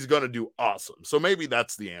 he's going to do awesome. So maybe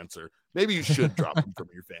that's the answer. Maybe you should drop him from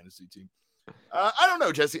your fantasy team. I don't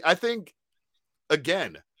know, Jesse. I think,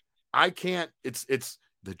 again, it's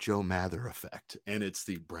the Joe Mather effect and it's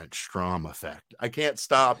the Brent Strom effect. I can't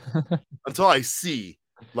stop until I see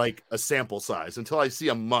like a sample size, until I see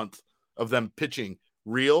a month of them pitching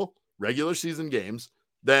real regular season games.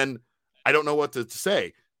 Then I don't know what to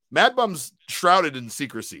say. Mad Bum's shrouded in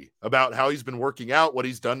secrecy about how he's been working out, what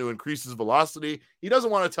he's done to increase his velocity. He doesn't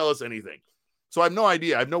want to tell us anything. So I have no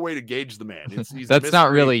idea. I have no way to gauge the man. That's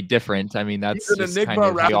not really different. That's he's an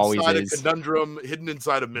enigma wrapped inside a conundrum, hidden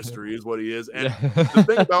inside a mystery is what he is. And the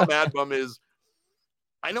thing about Mad Bum is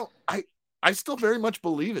I know I still very much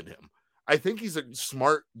believe in him. I think he's a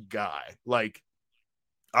smart guy. Like,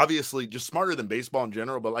 obviously just smarter than baseball in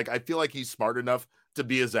general, but like, I feel like he's smart enough to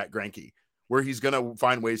be a Zach Greinke, where he's going to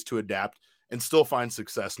find ways to adapt and still find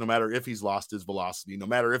success, no matter if he's lost his velocity, no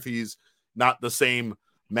matter if he's not the same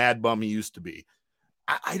mad bum he used to be.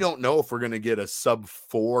 I don't know if we're going to get a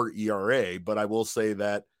sub-4 ERA, but I will say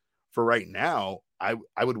that for right now, I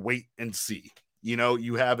would wait and see. You know,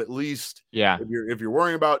 you have at least, if you're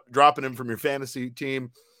worrying about dropping him from your fantasy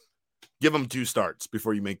team, give him 2 starts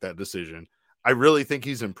before you make that decision. I really think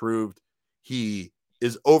he's improved. He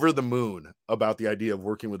is over the moon about the idea of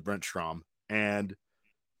working with Brent Strom, and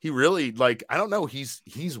he really, like, I don't know, he's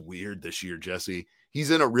weird this year, Jesse.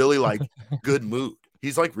 He's in a really like good mood.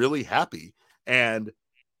 He's like really happy, and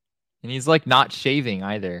he's like not shaving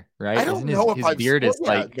either, right? I don't know if his beard is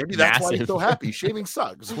like maybe massive. That's why he's so happy. Shaving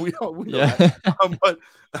sucks. We know that. But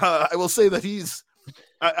I will say that he's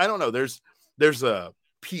I don't know. There's a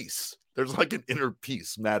peace. There's like an inner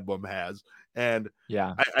peace Mad Bum has, and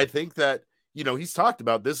I think that, you know, he's talked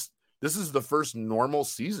about this. This is the first normal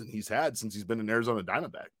season he's had since he's been in Arizona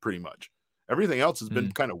Diamondback. Pretty much everything else has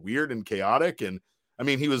been kind of weird and chaotic. And I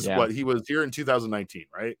mean, he was he was here in 2019,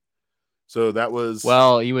 right? So that was,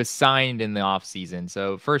 well, he was signed in the off season.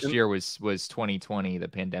 So first year was 2020, the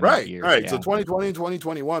pandemic year. Right. So 2020 and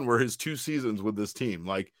 2021 were his 2 seasons with this team.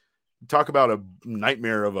 Like, talk about a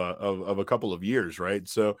nightmare of a couple of years, right?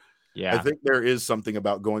 So I think there is something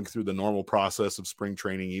about going through the normal process of spring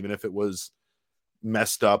training, even if it was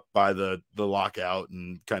messed up by the lockout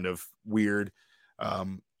and kind of weird.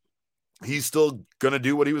 He's still going to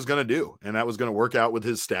do what he was going to do, and that was going to work out with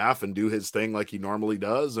his staff and do his thing like he normally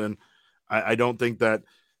does. And I don't think that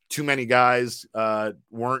too many guys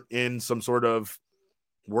weren't in some sort of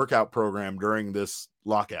workout program during this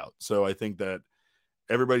lockout. So I think that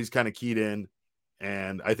everybody's kind of keyed in,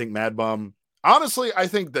 and I think Mad Bum, honestly, I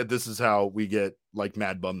think that this is how we get like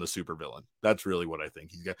Mad Bum the supervillain. That's really what I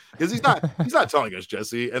think he's got, because he's not telling us,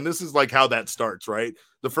 Jesse. And this is like how that starts, right?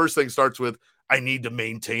 The first thing starts with, I need to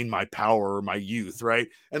maintain my power or my youth, right?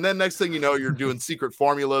 And then next thing you know, you're doing secret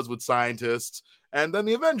formulas with scientists, and then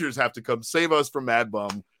the Avengers have to come save us from Mad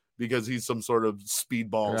Bum because he's some sort of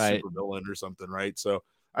speedball supervillain or something, right? So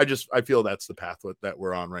I feel that's the path that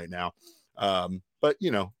we're on right now. But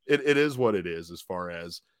you know, it is what it is as far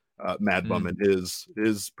as Mad Bum and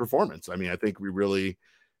his performance. I mean, I think we really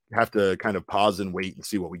have to kind of pause and wait and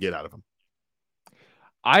see what we get out of him.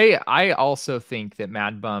 I also think that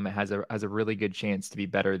Mad Bum has a really good chance to be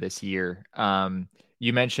better this year.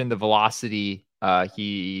 You mentioned the velocity.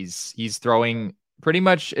 He's throwing pretty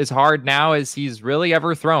much as hard now as he's really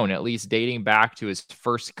ever thrown, at least dating back to his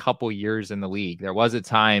first couple years in the league. There was a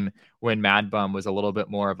time when Mad Bum was a little bit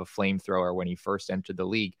more of a flamethrower when he first entered the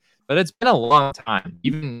league, but it's been a long time.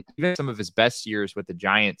 Even some of his best years with the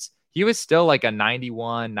Giants, he was still like a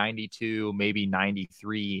 91, 92, maybe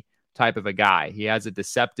 93 type of a guy. He has a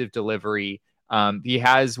deceptive delivery. He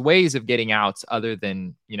has ways of getting outs other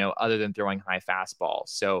than throwing high fastballs.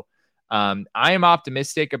 So I am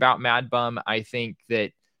optimistic about Mad Bum. I think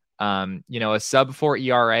that, a sub-4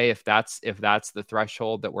 ERA, if that's the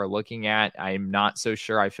threshold that we're looking at, I'm not so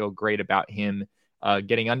sure I feel great about him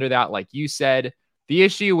getting under that. Like you said, the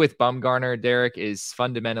issue with Bumgarner, Derek, is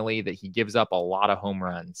fundamentally that he gives up a lot of home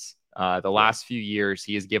runs. The last few years,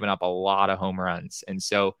 he has given up a lot of home runs. And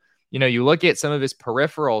so, you look at some of his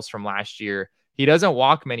peripherals from last year, he doesn't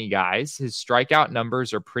walk many guys. His strikeout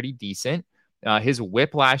numbers are pretty decent. His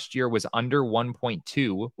whip last year was under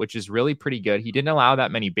 1.2, which is really pretty good. He didn't allow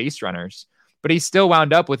that many base runners, but he still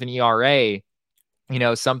wound up with an ERA,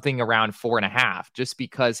 something around 4.5, just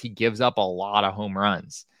because he gives up a lot of home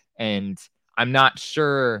runs. And I'm not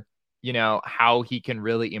sure, how he can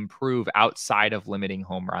really improve outside of limiting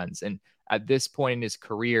home runs. And at this point in his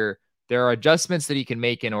career, there are adjustments that he can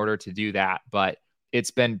make in order to do that, but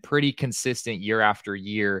it's been pretty consistent year after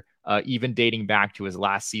year, even dating back to his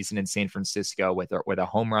last season in San Francisco, where the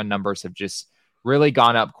home run numbers have just really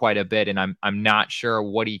gone up quite a bit. And I'm not sure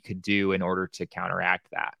what he could do in order to counteract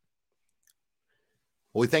that.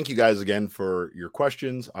 Well, we thank you guys again for your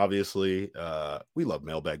questions. Obviously, we love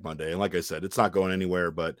Mailbag Monday, and like I said, it's not going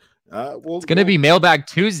anywhere. But it's going to be Mailbag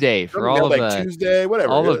Tuesday for all of the Tuesday,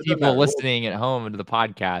 whatever. All the people listening at home to the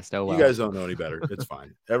podcast. Oh, well. You guys don't know any better. It's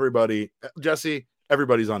fine. Everybody, Jesse,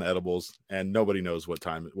 everybody's on edibles, and nobody knows what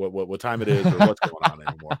time it is or what's going on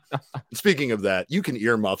anymore. Speaking of that, you can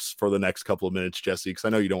earmuffs for the next couple of minutes, Jesse, because I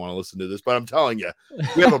know you don't want to listen to this, but I'm telling you,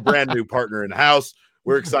 we have a brand new partner in the house.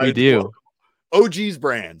 We're excited. We do. OG's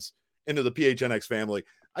Brands into the PHNX family.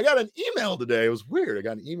 I got an email today. It was weird. I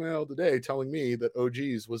got an email today telling me that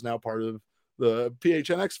OG's was now part of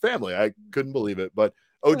PHNX family. I couldn't believe it. But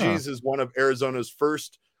OG's is one of Arizona's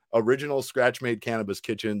first original scratch-made cannabis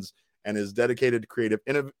kitchens and is dedicated to creative,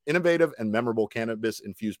 innovative, and memorable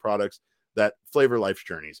cannabis-infused products that flavor life's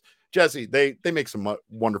journeys. Jesse, they make some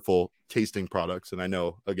wonderful tasting products, and I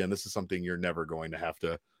know, again, this is something you're never going to have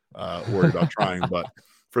to worry about trying, but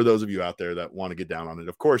for those of you out there that want to get down on it,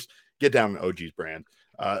 of course, get down on OG's brand.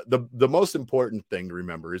 The most important thing to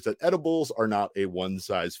remember is that edibles are not a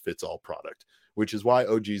one-size-fits-all product, which is why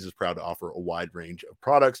OG's is proud to offer a wide range of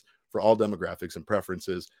products for all demographics and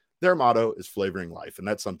preferences. Their motto is flavoring life, and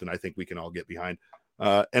that's something I think we can all get behind.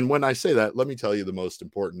 And when I say that, let me tell you the most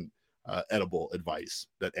important edible advice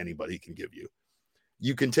that anybody can give you.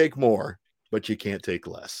 You can take more, but you can't take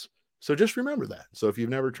less. So just remember that. So if you've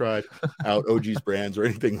never tried out OG's brands or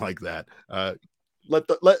anything like that, let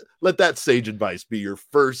that sage advice be your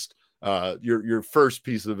first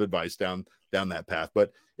piece of advice down that path.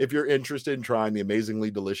 But if you're interested in trying the amazingly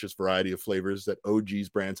delicious variety of flavors that OG's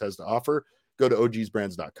brands has to offer, go to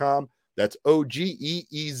ogsbrands.com. That's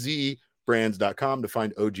OGEEZ brands.com to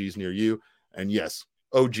find OG's near you. And yes,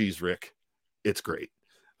 OG's, Rick, it's great.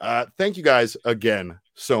 Thank you guys again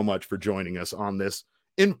so much for joining us on this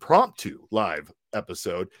impromptu live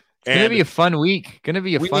episode. It's going to be a fun week.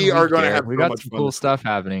 We got some cool stuff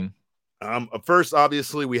happening. First,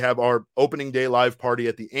 obviously, we have our opening day live party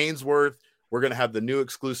at the Ainsworth. We're going to have the new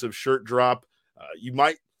exclusive shirt drop. You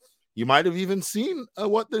might have even seen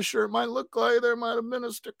what this shirt might look like. There might have been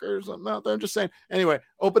a sticker or something out there. I'm just saying. Anyway,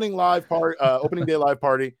 opening day live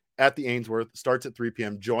party at the Ainsworth starts at 3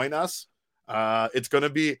 p.m. Join us. It's going to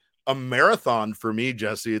be a marathon for me,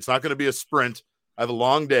 Jesse. It's not going to be a sprint. I have a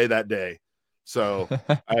long day that day. So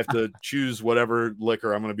I have to choose whatever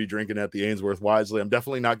liquor I'm going to be drinking at the Ainsworth wisely. I'm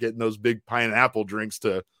definitely not getting those big pineapple drinks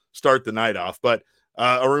to start the night off. But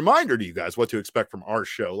a reminder to you guys what to expect from our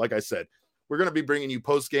show. Like I said, we're going to be bringing you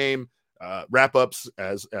post-game wrap-ups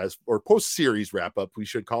or post-series wrap-up, we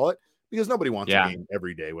should call it, because nobody wants a game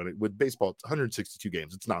every day. With baseball, it's 162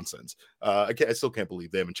 games. It's nonsense. I still can't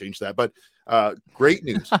believe they haven't changed that. But great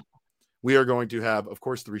news. We are going to have, of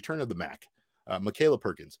course, the return of the Mac. Michaela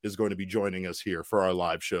Perkins is going to be joining us here for our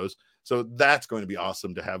live shows. So that's going to be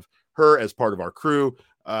awesome to have her as part of our crew.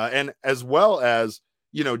 And as well as,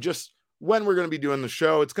 just when we're going to be doing the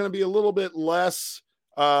show, it's going to be a little bit less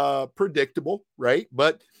predictable, right?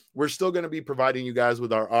 But we're still going to be providing you guys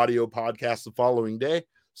with our audio podcast the following day.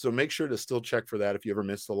 So make sure to still check for that if you ever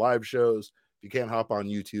miss the live shows, if you can't hop on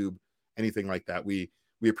YouTube, anything like that. We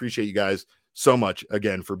appreciate you guys so much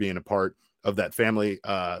again for being a part of that family.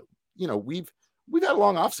 We've had a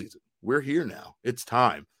long off season. We're here now. It's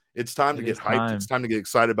time. It's time to get hyped. It's time to get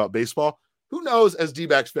excited about baseball. Who knows, as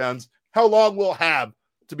D-backs fans, how long we'll have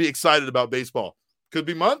to be excited about baseball? Could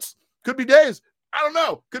be months, could be days. I don't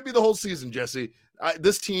know. Could be the whole season, Jesse.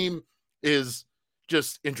 This team is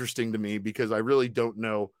just interesting to me because I really don't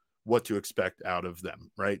know what to expect out of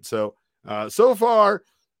them, right? So far,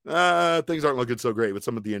 things aren't looking so great with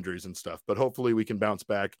some of the injuries and stuff, but hopefully we can bounce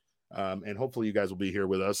back, and hopefully you guys will be here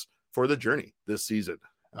with us for the journey this season.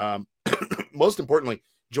 Most importantly,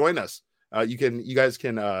 join us. You guys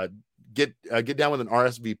can get down with an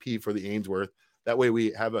RSVP for the Ainsworth. That way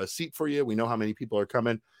we have a seat for you. We know how many people are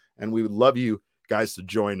coming, and we would love you guys to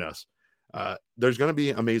join us. There's going to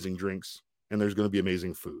be amazing drinks and there's going to be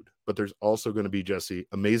amazing food, but there's also going to be, Jesse,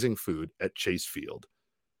 amazing food at Chase Field.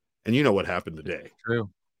 And you know what happened today. True.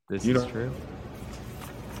 This is true.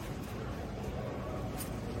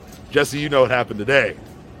 Jesse, you know what happened today.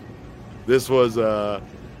 This was,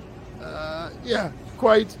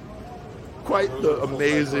 quite the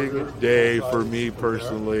amazing day for me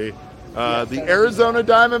personally. The Arizona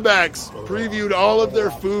Diamondbacks previewed all of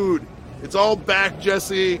their food. It's all back,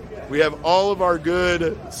 Jesse. We have all of our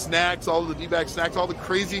good snacks, all of the D-back snacks, all the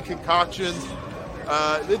crazy concoctions.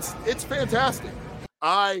 It's fantastic.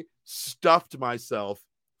 I stuffed myself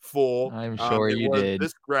full. I'm sure you did.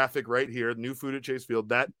 This graphic right here, new food at Chase Field.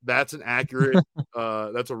 That's an accurate.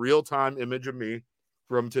 That's a real-time image of me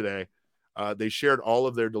from today. They shared all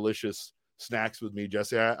of their delicious snacks with me,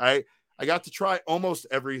 Jesse. I got to try almost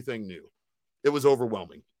everything new. It was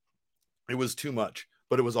overwhelming. It was too much,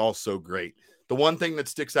 but it was all so great. The one thing that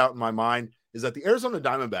sticks out in my mind is that the Arizona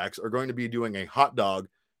Diamondbacks are going to be doing a hot dog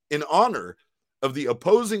in honor of the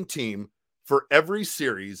opposing team for every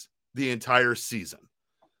series the entire season.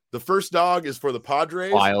 The first dog is for the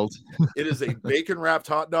Padres. Wild. It is a bacon-wrapped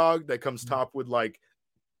hot dog that comes topped with, I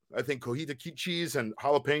think, cojita cheese and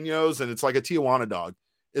jalapenos, and it's like a Tijuana dog.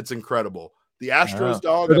 It's incredible. The Astros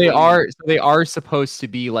dog. So they are supposed to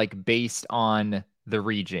be based on the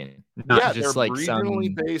region, not just they're like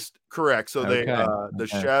regionally based. Correct. So Okay, the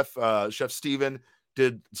okay. chef Steven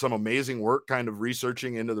did some amazing work kind of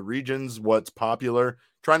researching into the regions, what's popular,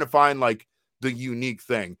 trying to find like the unique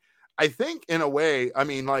thing. I think in a way, I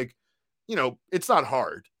mean, like, you know, it's not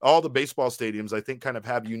hard. All the baseball stadiums, I think, kind of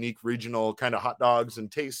have unique regional kind of hot dogs and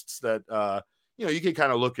tastes that, you know, you can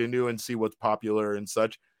kind of look into and see what's popular and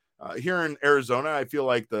such. Here in Arizona, I feel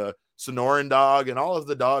like the Sonoran dog and all of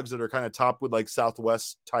the dogs that are kind of topped with like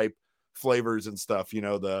Southwest type flavors and stuff, you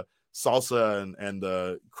know, the salsa and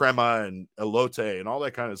the crema and elote and all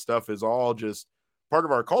that kind of stuff is all just part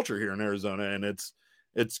of our culture here in Arizona. And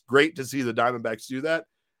it's great to see the Diamondbacks do that.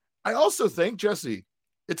 I also think, Jesse,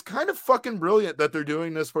 it's kind of fucking brilliant that they're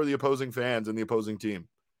doing this for the opposing fans and the opposing team.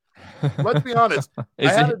 Let's be honest. I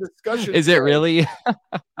had a discussion. Is it really?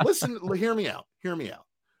 Listen, hear me out. Hear me out.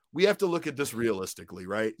 We have to look at this realistically,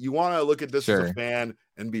 right? You want to look at this as a fan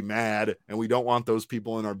and be mad, and we don't want those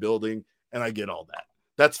people in our building. And I get all that.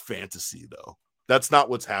 That's fantasy, though. That's not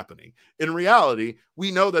what's happening. In reality,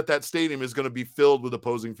 we know that that stadium is going to be filled with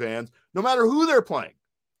opposing fans, no matter who they're playing.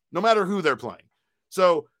 No matter who they're playing.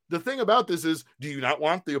 So the thing about this is, do you not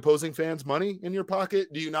want the opposing fans' money in your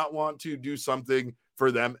pocket? Do you not want to do something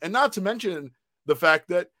for them? And not to mention the fact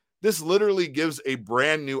that this literally gives a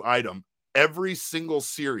brand new item every single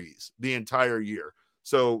series the entire year.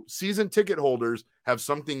 So season ticket holders have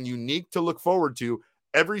something unique to look forward to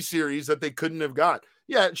every series that they couldn't have got.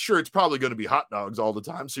 Yeah, sure, it's probably going to be hot dogs all the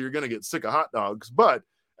time, so you're going to get sick of hot dogs. But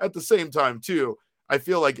at the same time, too, I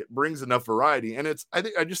feel like it brings enough variety, and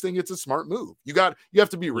I just think it's a smart move. You have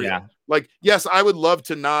to be real. Yeah. Like, yes, I would love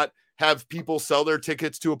to not have people sell their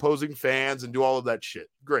tickets to opposing fans and do all of that shit.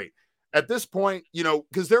 Great. At this point, you know,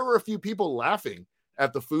 because there were a few people laughing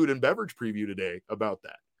at the food and beverage preview today about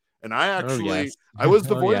that. And I actually, I was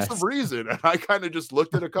the voice of reason. And I kind of just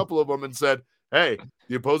looked at a couple of them and said, hey,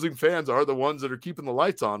 the opposing fans are the ones that are keeping the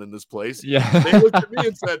lights on in this place. Yeah. They looked at me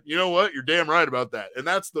and said, you know what? You're damn right about that. And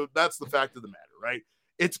that's the fact of the matter, right?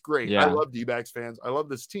 It's great. Yeah. I love D-backs fans. I love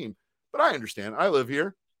this team, but I understand. I live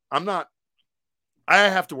here. I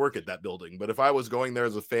have to work at that building, but if I was going there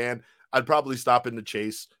as a fan, I'd probably stop in to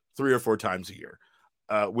Chase 3 or 4 times a year.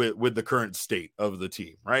 With the current state of the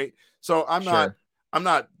team, right? So I'm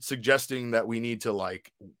not suggesting that we need to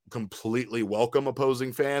like completely welcome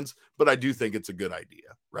opposing fans, but I do think it's a good idea,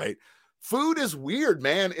 right? Food is weird,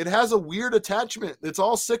 man. It has a weird attachment. It's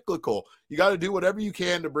all cyclical. You got to do whatever you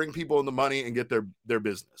can to bring people in the money and get their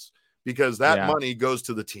business, because that money goes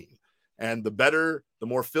to the team. And the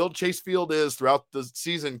more filled Chase Field is throughout the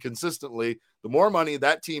season consistently, the more money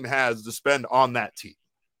that team has to spend on that team,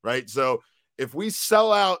 right? So if we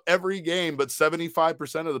sell out every game, but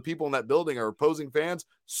 75% of the people in that building are opposing fans,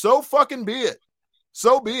 so fucking be it.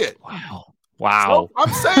 So be it. Wow. So,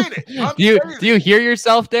 I'm saying it. Do you hear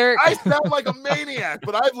yourself, Derek? I sound like a maniac,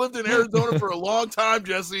 but I've lived in Arizona for a long time,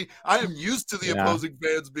 Jesse. I am used to the opposing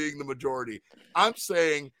fans being the majority. I'm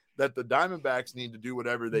saying that the Diamondbacks need to do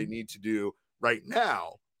whatever they need to do right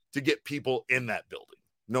now to get people in that building.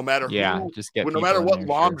 No matter no matter what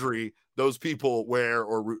laundry those people wear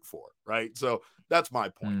or root for, right? So that's my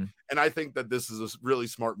point. And I think that this is a really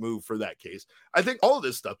smart move for that case. I think all of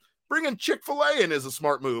this stuff, bringing Chick-fil-A in is a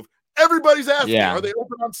smart move. Everybody's asking, are they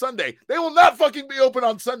open on Sunday? They will not fucking be open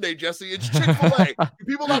on Sunday, Jesse. It's Chick-fil-A. Do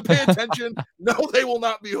people not pay attention? No, they will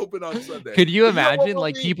not be open on Sunday. Could you imagine,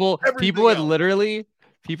 like, people would literally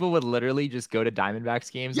just go to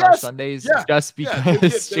Diamondbacks games on Sundays just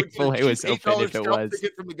because Chick-fil-A was open if it was.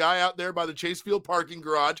 Ticket from the guy out there by the Chase Field parking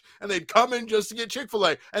garage, and they'd come in just to get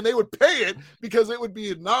Chick-fil-A, and they would pay it because it would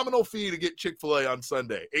be a nominal fee to get Chick-fil-A on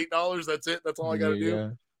Sunday. $8, that's it. That's all I got to do.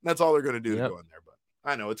 And that's all they're going to do to go in there. But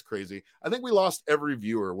I know it's crazy. I think we lost every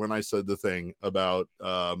viewer when I said the thing about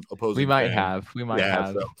opposing. We might have.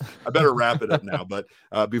 So I better wrap it up now. But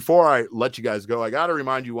before I let you guys go, I got to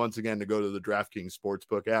remind you once again to go to the DraftKings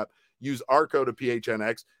Sportsbook app. Use our code of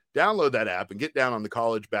PHNX. Download that app and get down on the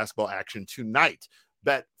college basketball action tonight.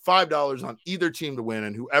 Bet $5 on either team to win,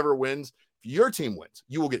 and whoever wins, if your team wins,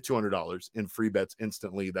 you will get $200 in free bets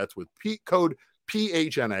instantly. That's with code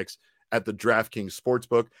PHNX. At the DraftKings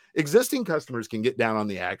Sportsbook. Existing customers can get down on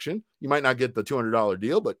the action. You might not get the $200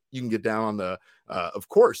 deal, but you can get down on the, of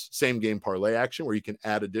course, same game parlay action where you can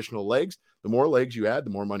add additional legs. The more legs you add, the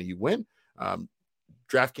more money you win.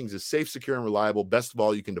 DraftKings is safe, secure, and reliable. Best of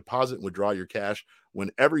all, you can deposit and withdraw your cash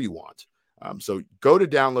whenever you want. So go to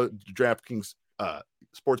download the DraftKings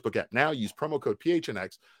Sportsbook app now. Use promo code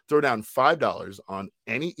PHNX. Throw down $5 on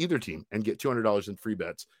either team and get $200 in free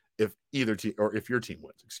bets. If either team, or if your team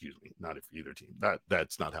wins, excuse me, not if either team.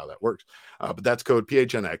 That's not how that works. But that's code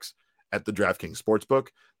PHNX at the DraftKings Sportsbook,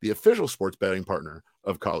 the official sports betting partner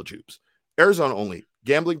of college hoops. Arizona only.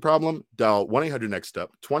 Gambling problem? Dial 1-800-NEXT-STEP.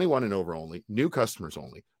 21 and over only. New customers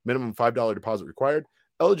only. Minimum $5 deposit required.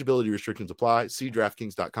 Eligibility restrictions apply. See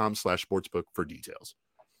DraftKings.com/sportsbook for details.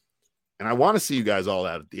 And I want to see you guys all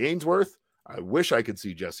out at the Ainsworth. I wish I could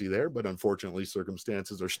see Jesse there, but unfortunately,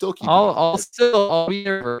 circumstances are still keeping. I'll be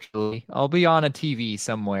there virtually. I'll be on a TV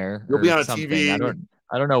somewhere. You'll be on a something. TV.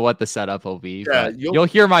 I don't know what the setup will be. Yeah, but you'll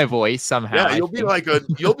hear my voice somehow. Yeah, you'll be like the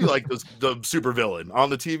supervillain on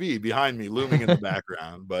the TV behind me, looming in the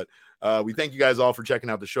background. But we thank you guys all for checking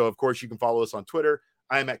out the show. Of course, you can follow us on Twitter.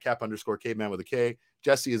 I am at Cap_Caveman with a K.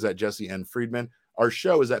 Jesse is at Jesse N. Friedman. Our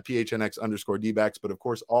show is at PHNX_DBacks, but of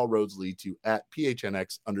course, all roads lead to at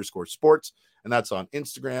PHNX_sports, and that's on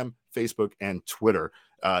Instagram, Facebook, and Twitter.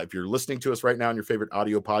 If you're listening to us right now on your favorite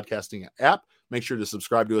audio podcasting app, make sure to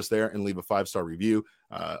subscribe to us there and leave a 5-star review.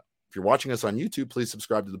 If you're watching us on YouTube, please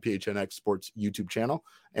subscribe to the PHNX Sports YouTube channel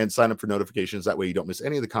and sign up for notifications. That way you don't miss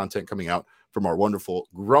any of the content coming out from our wonderful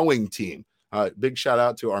growing team. Big shout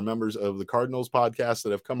out to our members of the Cardinals podcast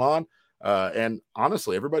that have come on. And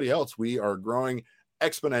honestly, everybody else, we are growing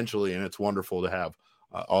exponentially, and it's wonderful to have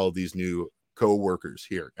all of these new co-workers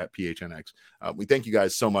here at PHNX. We thank you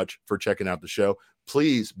guys so much for checking out the show.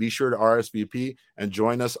 Please be sure to RSVP and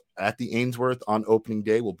join us at the Ainsworth on opening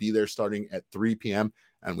day. We'll be there starting at 3 p.m.,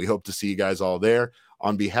 and we hope to see you guys all there.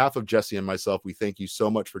 On behalf of Jesse and myself, we thank you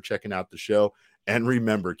so much for checking out the show. And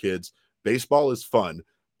remember, kids, baseball is fun,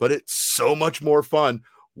 but it's so much more fun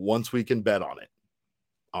once we can bet on it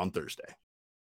on Thursday.